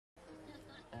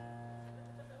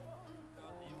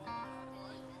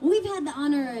We've had the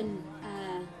honor and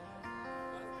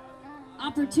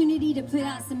opportunity to put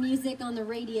out some music on the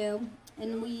radio,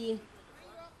 and we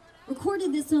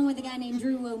recorded this one with a guy named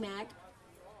Drew Womack,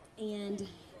 and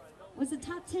was it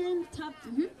top 10? Top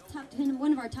 10,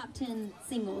 one of our top 10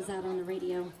 singles out on the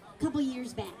radio a couple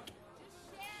years back.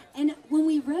 And when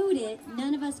we wrote it,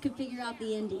 none of us could figure out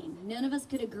the ending. None of us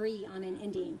could agree on an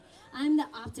ending. I'm the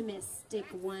optimistic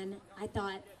one. I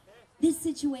thought, this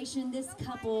situation, this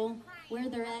couple, where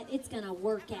they're at, it's gonna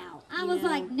work out. I was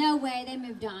like, no way, they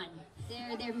moved on.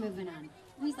 They're moving on.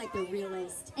 He's like the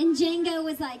realist. And Django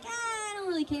was like, I don't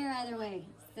really care either way.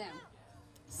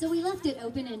 So we left it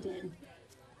open-ended.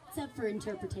 It's up for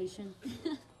interpretation.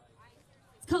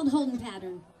 It's called Holding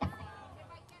Pattern.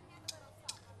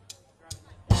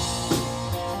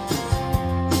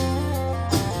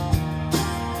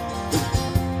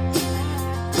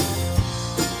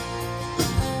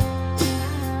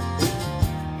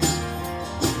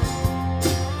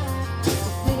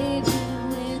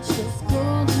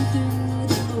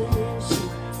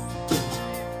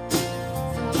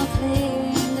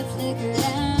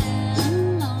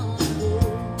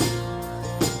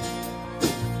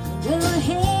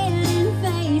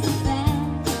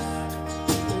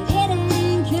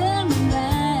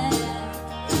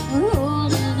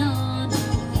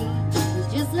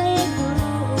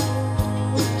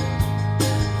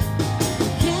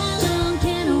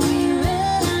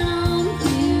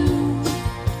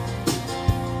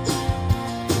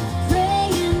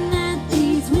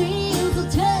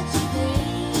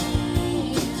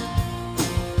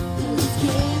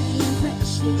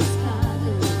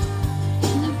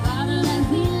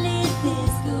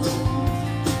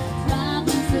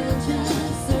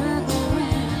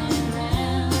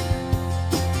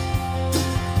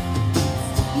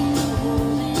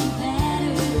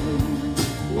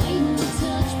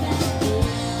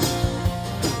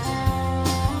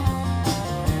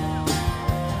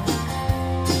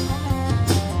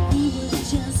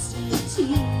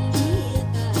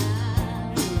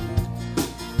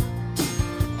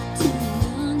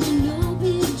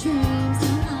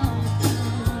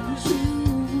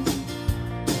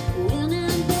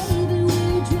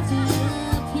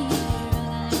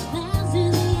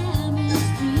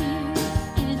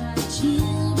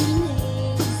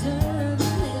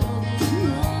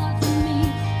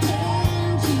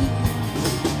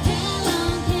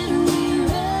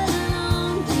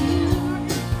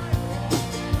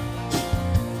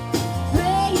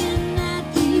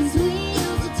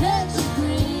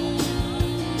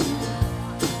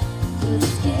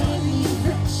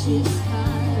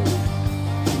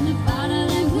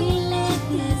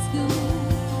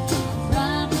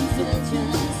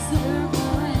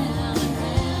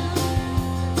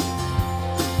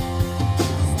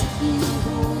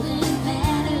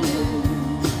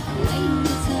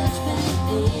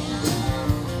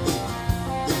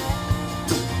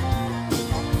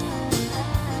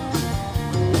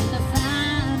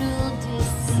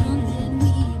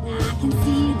 I can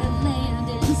see